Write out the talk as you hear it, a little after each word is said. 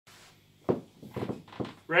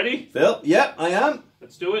Ready? Phil? Yeah, I am.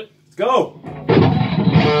 Let's do it. Let's go.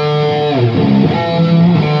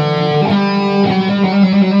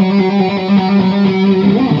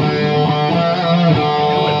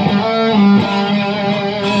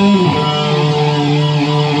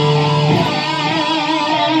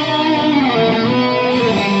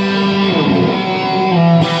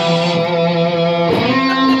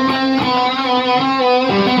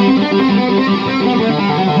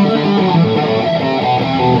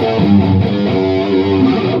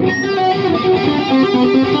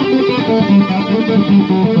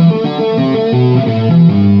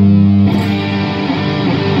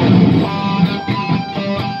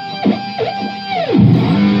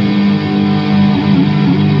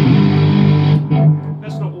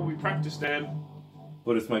 That's not what we practiced, Dan.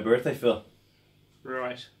 But it's my birthday, Phil.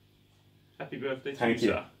 Right. Happy birthday to Thank you,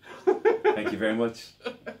 you. sir. Thank you very much.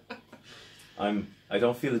 I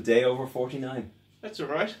don't feel a day over 49. That's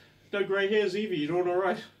alright. No grey hairs either, you're doing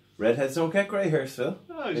alright. Redheads don't get grey hairs, Phil.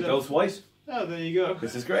 Oh, It goes white. Oh, there you go.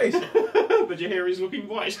 This is great. But your hair is looking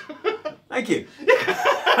white. Thank you.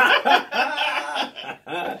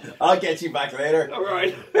 I'll get you back later.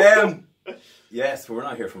 Alright. Yes, we're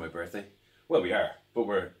not here for my birthday. Well, we are, but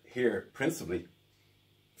we're here principally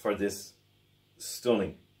for this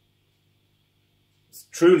stunning,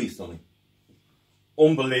 truly stunning,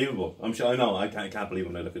 unbelievable. I'm sure. I know. I can't believe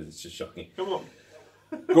when I look at it. It's just shocking. Come on.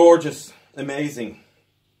 Gorgeous, amazing.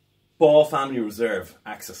 Ball Family Reserve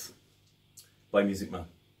Axis by Music Man.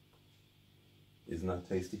 Isn't that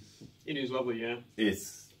tasty? It is lovely, yeah.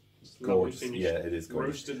 It's Lovely gorgeous. finish. Yeah, it is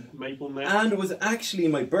gorgeous. Roasted maple neck. And it was actually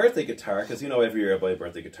my birthday guitar, because you know every year I buy a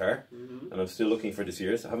birthday guitar, and I'm still looking for this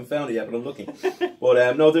year's. I haven't found it yet, but I'm looking.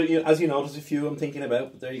 But no, there, as you know, there's a few I'm thinking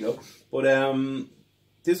about, but there you go. But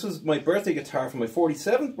this was my birthday guitar for my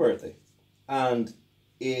 47th birthday, and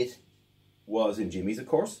it was in Jimmy's, of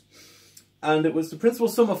course, and it was the principal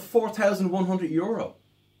sum of €4,100.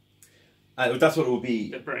 That's what it would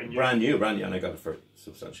be. Brand new, and I got it for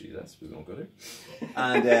substantially less. We won't go there.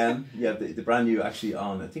 And yeah, the brand new actually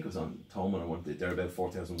on, I think it was on Thomann or one. They're about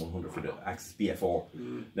 4,100 for the Axis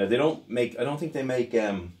BFR. Now they don't make. I don't think they make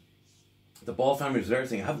the Ball Family Reserve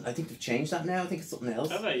thing. I think they've changed that now. I think it's something else.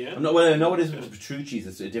 Have they? Yeah. Well, I know it is with the Petrucci's.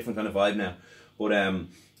 It's a different kind of vibe now. But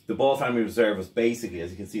the Ball Family Reserve was basically, as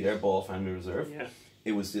you can see there, Ball Family Reserve. Yeah.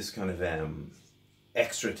 It was this kind of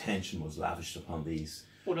extra attention was lavished upon these.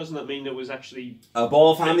 Well, doesn't that mean there was actually a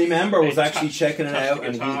Ball Family member was actually checking it out,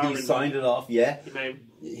 and he and signed it off. Yeah,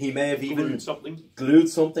 he may have even glued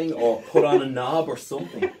something or put on a knob or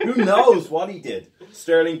something. Who knows what he did?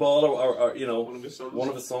 Sterling Ball or you know, one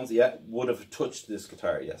of his sons, yeah, would have touched this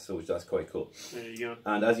guitar. Yeah, so that's quite cool. There you go.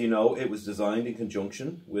 And as you know, it was designed in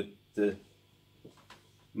conjunction with the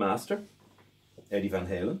master, Eddie Van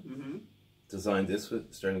Halen. Designed this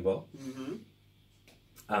with Sterling Ball,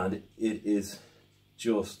 and it is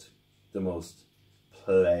just the most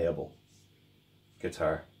playable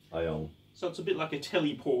guitar I own. So it's a bit like a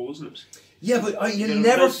telly paw, isn't it? Yeah, but you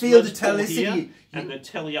never feel the telicity. And the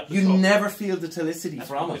telly up the top. You never feel the telicity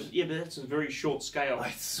from it. Yeah, but that's a very short scale. Oh,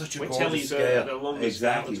 it's such a tellies gorgeous scale. are the longest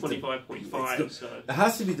exactly. scale, 25.5. So. It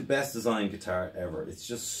has to be the best designed guitar ever. It's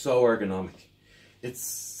just so ergonomic. It's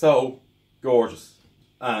so gorgeous.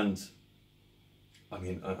 And, I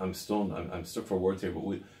mean, I'm stunned. I'm stuck for words here, but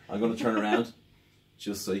I'm going to turn around.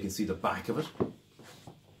 Just so you can see the back of it.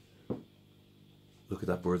 Look at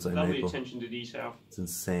that bird's eye maple. Lovely attention to detail. It's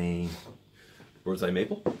insane. Bird's eye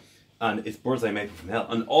maple. And it's bird's eye maple from hell.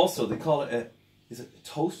 And also they call it is it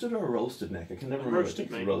toasted or a roasted neck? I can never remember. Roasted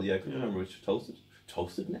neck. Yeah, I couldn't remember which.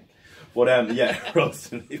 Toasted neck. But yeah,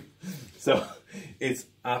 roasted neck. So it's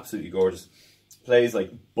absolutely gorgeous. Plays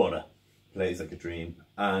like butter. Plays like a dream.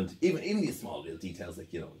 And even the small little details,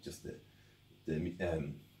 like, you know, just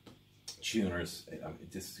the tuners,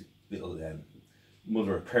 this little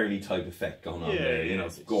mother of pearl type effect going on there, you know,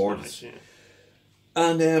 it's gorgeous. Nice,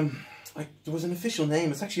 and there was an official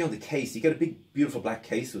name. It's actually on the case. You get a big, beautiful black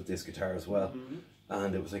case with this guitar as well,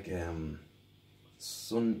 and it was like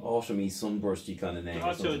autumny, sunbursty kind of name.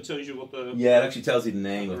 Oh, so it tells you what the it actually tells you the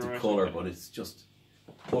name of the colour, but it's just.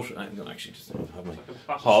 I'm going to actually just have my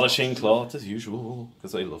polishing cloth as usual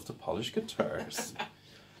because I love to polish guitars,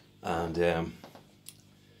 and.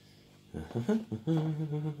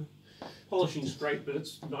 Polishing's great, but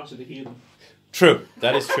it's nicer to hear them. True.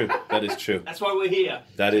 That is true. That is true. That's why we're here.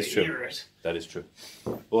 That is true. Hear it. That is true.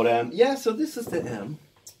 But yeah, so this is the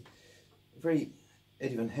very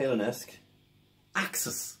Eddie Van Halen-esque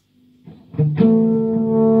Axis. Before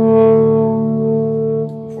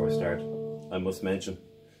I start, I must mention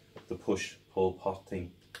the push-pull pot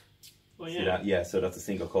thing. Oh yeah. See that? Yeah, so that's a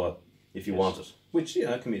single coil. if you want it. Which, you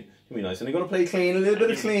know, can be nice. And I'm going to play clean, a little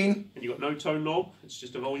bit of clean. And you've got no tone knob, it's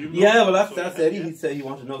just a volume knob. Yeah, well, that's Eddie. He'd say he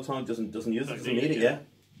wanted no tone, doesn't use it, doesn't need it, yeah.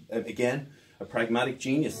 Again, a pragmatic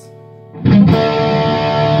genius.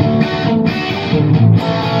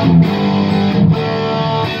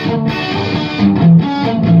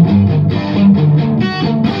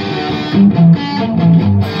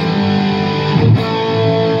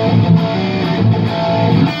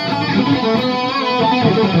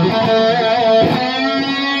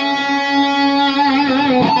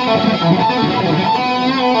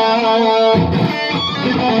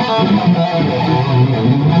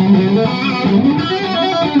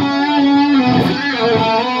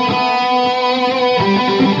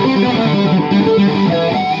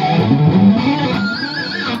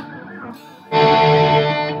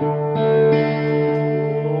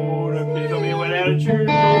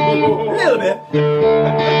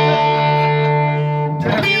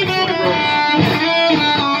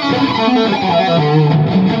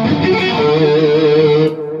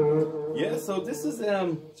 Yeah, so this is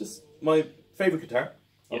just my favourite guitar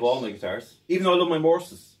of all my guitars. Even though I love my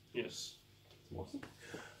Morses. Yes.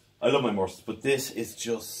 I love my Morses, but this is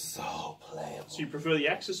just so playable. So you prefer the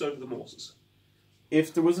Axis over the Morses?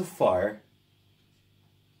 If there was a fire,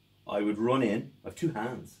 I would run in. I have two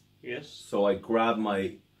hands. Yes. So I grab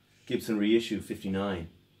my Gibson Reissue 59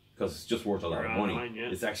 because it's just worth a lot of money. Yeah.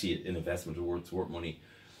 It's actually an investment, it's worth money,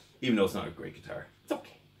 even though it's not a great guitar. It's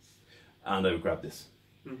okay. And I would grab this.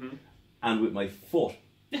 Mm-hmm. And with my foot,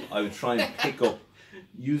 I would try and pick up,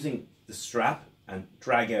 using the strap, and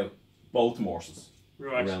drag out both Morses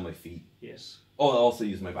around my feet. Yes. Oh, I also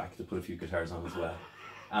use my back to put a few guitars on as well.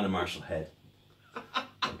 And a Marshall head.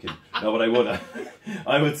 I'm kidding. No, but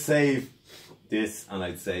I would save this, and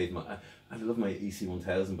I'd save my... I love my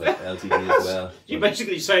EC1000 by LTD as well. You're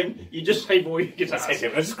basically saying you just save all your guitars. I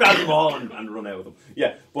just grab them all and run out with them.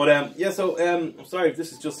 Yeah, but yeah. So I'm sorry,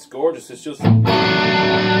 this is just gorgeous. It's just and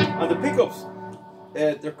the pickups.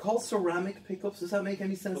 They're called ceramic pickups. Does that make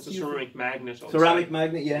any sense to you? Ceramic magnet. Ceramic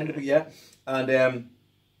magnet, yeah, yeah. And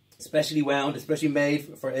specially wound, especially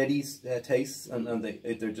made for Eddie's tastes, and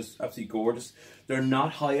they're just absolutely gorgeous. They're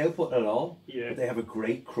not high output at all, but they have a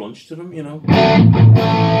great crunch to them, you know.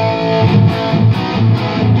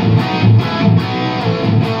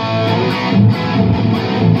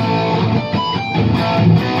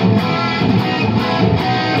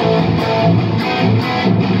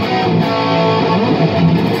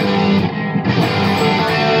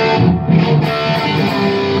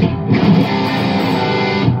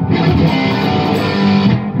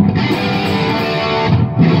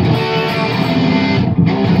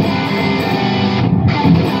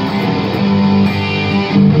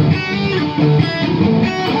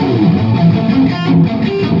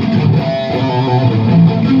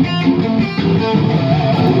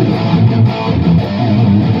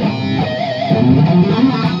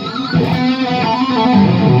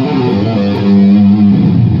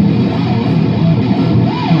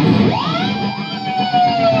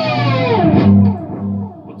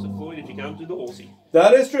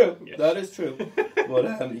 That is true. Yes. That is true.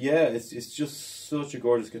 But yeah, it's just such a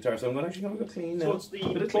gorgeous guitar. So I'm actually going to go clean now. So what's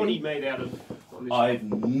the body made out of? I've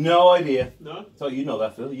no idea. No. So you know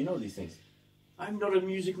that, Phil. You know these things. I'm not a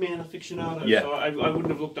music man aficionado, yeah. So I wouldn't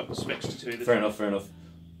have looked up the specs to tell you the Fair truth. enough. Fair enough.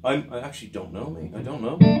 I actually don't know, mate. I don't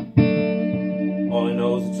know. All I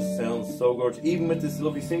know is it just sounds so gorgeous. Even with this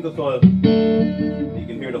lovely single coil, you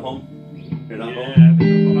can hear the hum. Hear that hum? Yeah,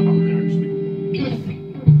 there's a lot of hum there actually.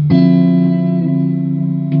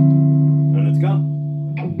 And it's gone.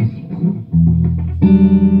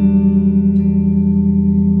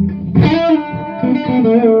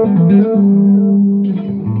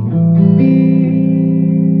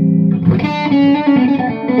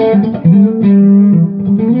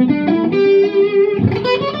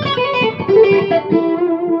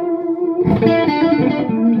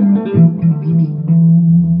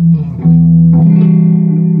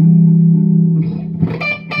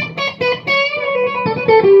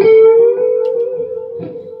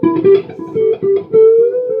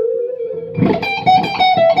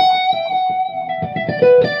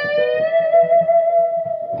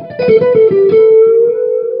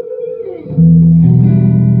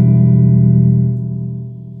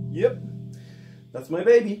 That's my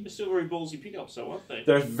baby. They're still very ballsy pickups, though, aren't they?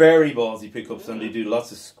 They're very ballsy pickups, and they do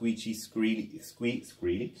lots of squealy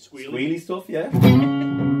stuff, yeah.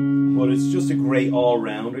 But it's just a great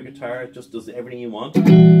all-rounder guitar. It just does everything you want. It's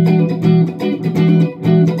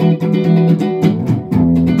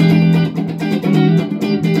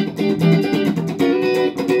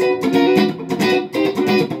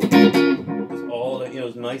all, you know,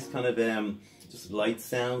 it's nice nice kind of just light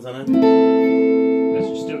sounds on it. That's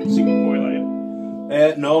just still a single coil, are you?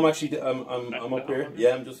 No, I'm actually I'm up here.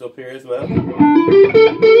 Yeah, I'm just up here as well.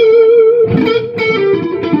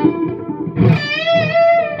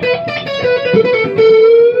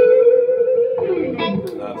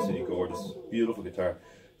 Absolutely gorgeous, beautiful guitar.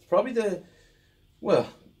 It's probably the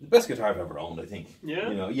best guitar I've ever owned, I think. Yeah.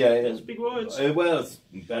 You know, yeah. That's big words. Well, it's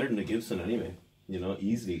better than the Gibson anyway. You know,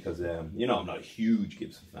 easily because you know I'm not a huge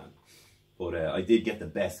Gibson fan, but I did get the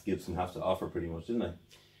best Gibson has to offer, pretty much, didn't I?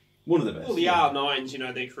 One of the best. Well, the R9s, you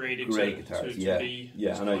know, they're created great to guitars, be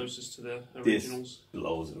as closest to the originals. This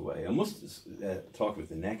blows it away. I must talk about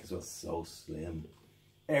the neck as well. So slim,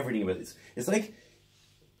 everything about it. It's like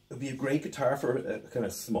it'd be a great guitar for a kind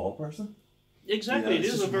of small person. Exactly, You know,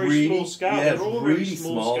 it is a very small scale. Yeah, they're all really very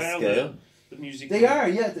small scale. The music. They are,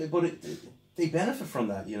 yeah, but they benefit from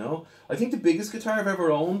that. You know, I think the biggest guitar I've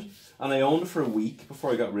ever owned, and I owned it for a week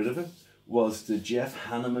before I got rid of it, was the Jeff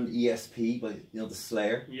Hanneman ESP by the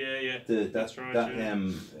Slayer. Yeah. That's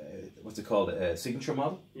right. What's it called? Signature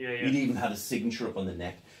model. Yeah. It even had a signature up on the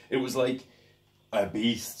neck. It was like a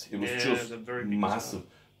beast. It was just a very big massive.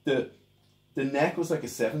 The neck was like a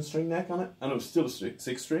 7-string neck on it, and it was still a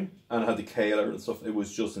 6-string, and it had the Kaler and stuff. It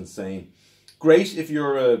was just insane. Great if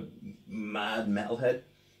you're a mad metalhead,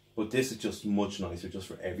 but this is just much nicer, just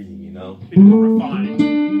for everything, you know. A bit more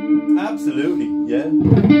refined. Absolutely, yeah.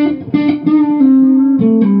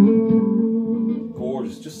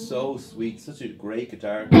 Gorgeous, just so sweet, such a great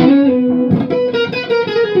guitar.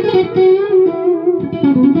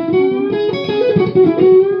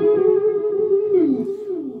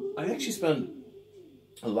 I actually spend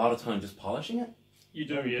a lot of time just polishing it. You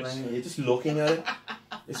do, yes. You're just looking at it.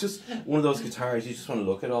 It's just one of those guitars you just want to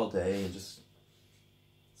look at all day and just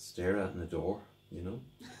stare at and adore, you know?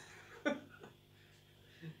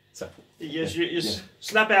 So, yes, you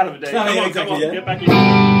snap out of it, Dave. Snap, Come yeah, on, exactly, come on, yeah. get back in.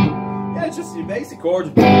 Yeah, it's just your basic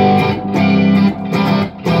chord.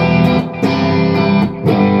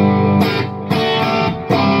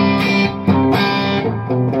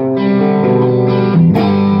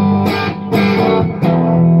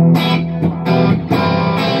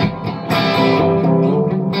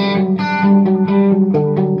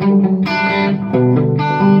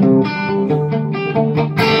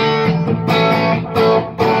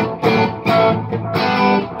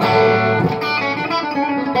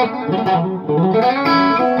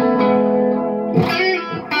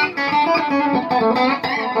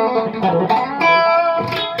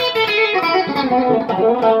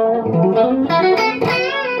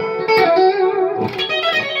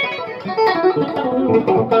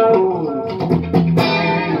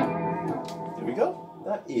 There we go.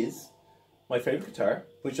 That is my favourite guitar,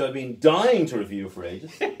 which I've been dying to review for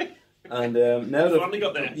ages. And now that Finally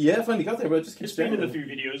got there. Yeah, finally got there, but I just keep It's been staring in a at few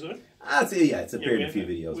videos, though. it's appeared in a few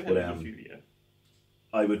videos. We But have a few videos.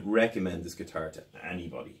 I would recommend this guitar to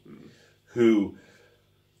anybody who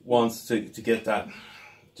wants to get that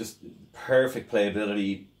just perfect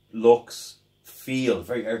playability, looks, feel,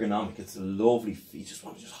 very ergonomic. It's a lovely feel. You just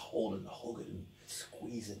want to just hold it and hug it and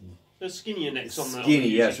squeeze it. And The skinnier necks on the skinny,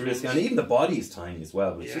 yeah, it's music really skinny. And even the body is tiny as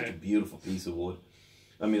well, but it's Yeah. such a beautiful piece of wood.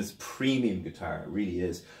 I mean, it's a premium guitar, it really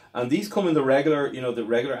is. And these come in the regular, the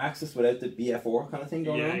regular Axis without the BFR kind of thing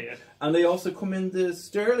going on. Yeah. And they also come in the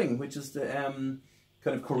Sterling, which is the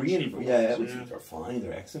kind of Korean, cheaper yeah, ones, which are fine.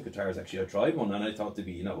 They're excellent guitars. Actually, I tried one and I thought they'd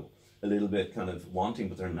be, a little bit kind of wanting,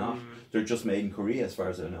 but they're not. They're just made in Korea, as far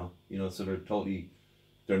as I know. So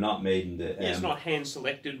they're not made in the. Yeah, it's not hand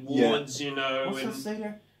selected Yeah. woods, What's and that say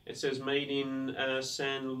there? it says made in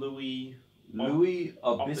San Luis. Louis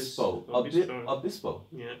Obispo. Obispo.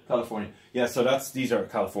 Yeah. California. Yeah, so these are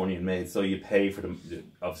Californian made, so you pay for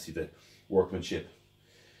obviously the workmanship,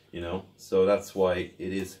 so that's why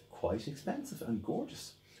it is quite expensive and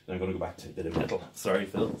gorgeous. And I'm going to go back to a bit of metal. Sorry,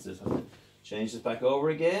 Phil, let's just have to change this back over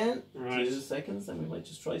again. Right. 2 seconds, and we might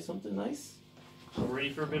just try something nice. Ready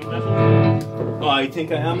for a bit of metal? I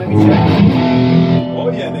think I am, let me check. Oh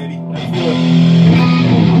yeah, baby, let's do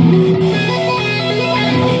it.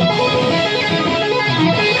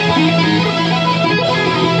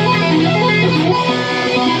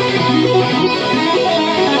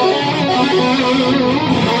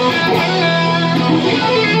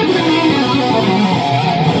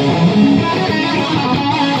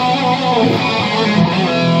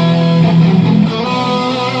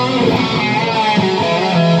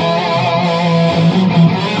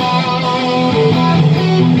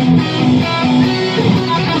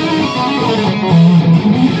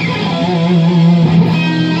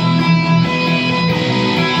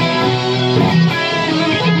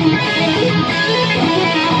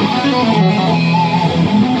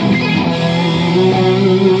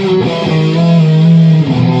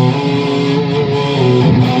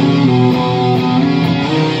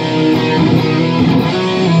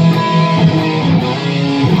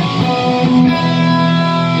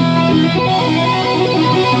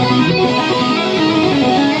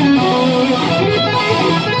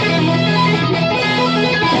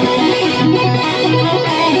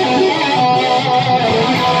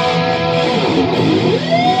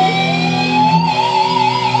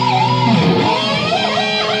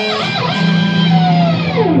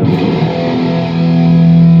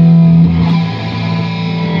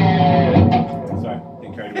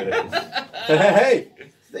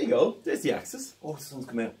 Axis. Oh, the sun's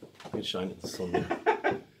come out. It's shining in the sun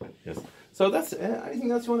there. Yes. So that's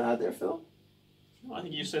anything else you want to add there, Phil? I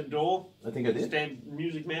think you said it all. I think I did. Dan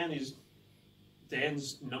Music Man is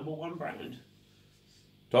Dan's #1 brand.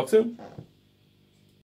 Talk soon.